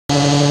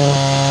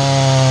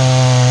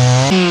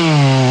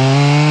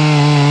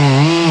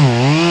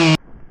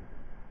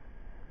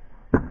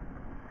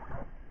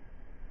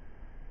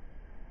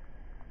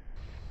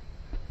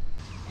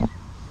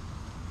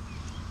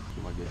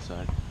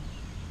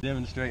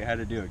demonstrate how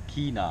to do a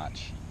key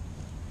notch,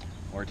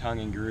 or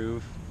tongue and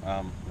groove,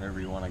 whatever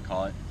you want to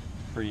call it.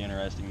 Pretty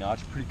interesting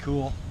notch, pretty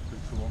cool.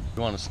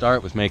 You want to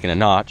start with making a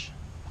notch.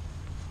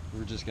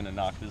 We're just going to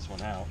knock this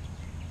one out.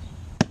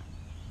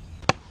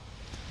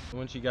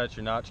 Once you got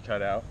your notch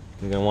cut out,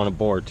 you're going to want to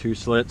bore 2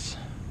 slits.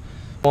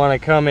 You want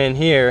to come in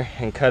here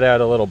and cut out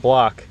a little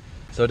block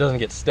so it doesn't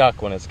get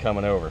stuck when it's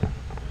coming over.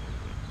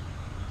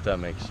 If that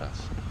makes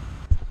sense.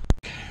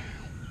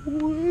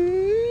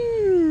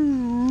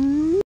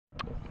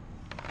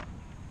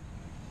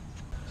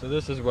 So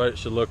this is what it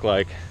should look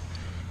like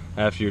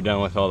after you're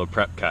done with all the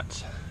prep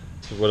cuts.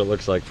 This is what it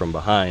looks like from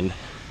behind.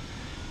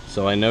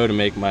 So I know to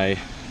make my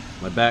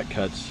back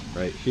cuts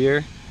right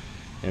here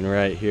and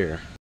right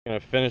here. I'm gonna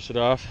finish it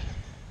off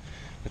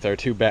with our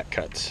 2 back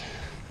cuts.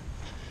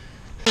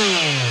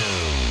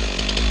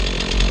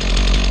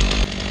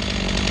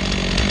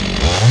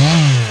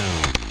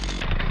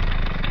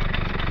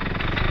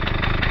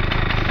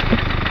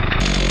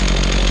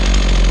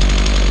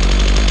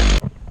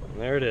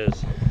 There it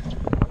is.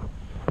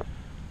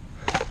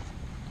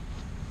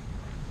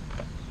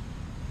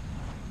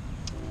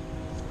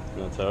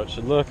 That's how it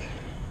should look.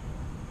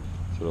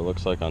 That's what it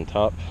looks like on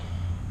top.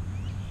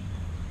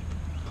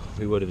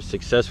 We would have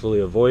successfully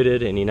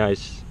avoided any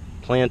nice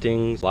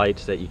plantings,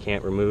 lights that you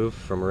can't remove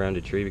from around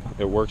a tree.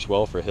 It works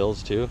well for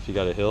hills too. If you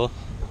got a hill,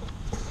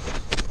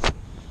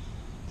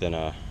 then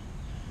it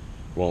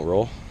won't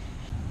roll.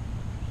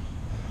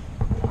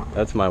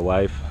 That's my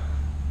wife.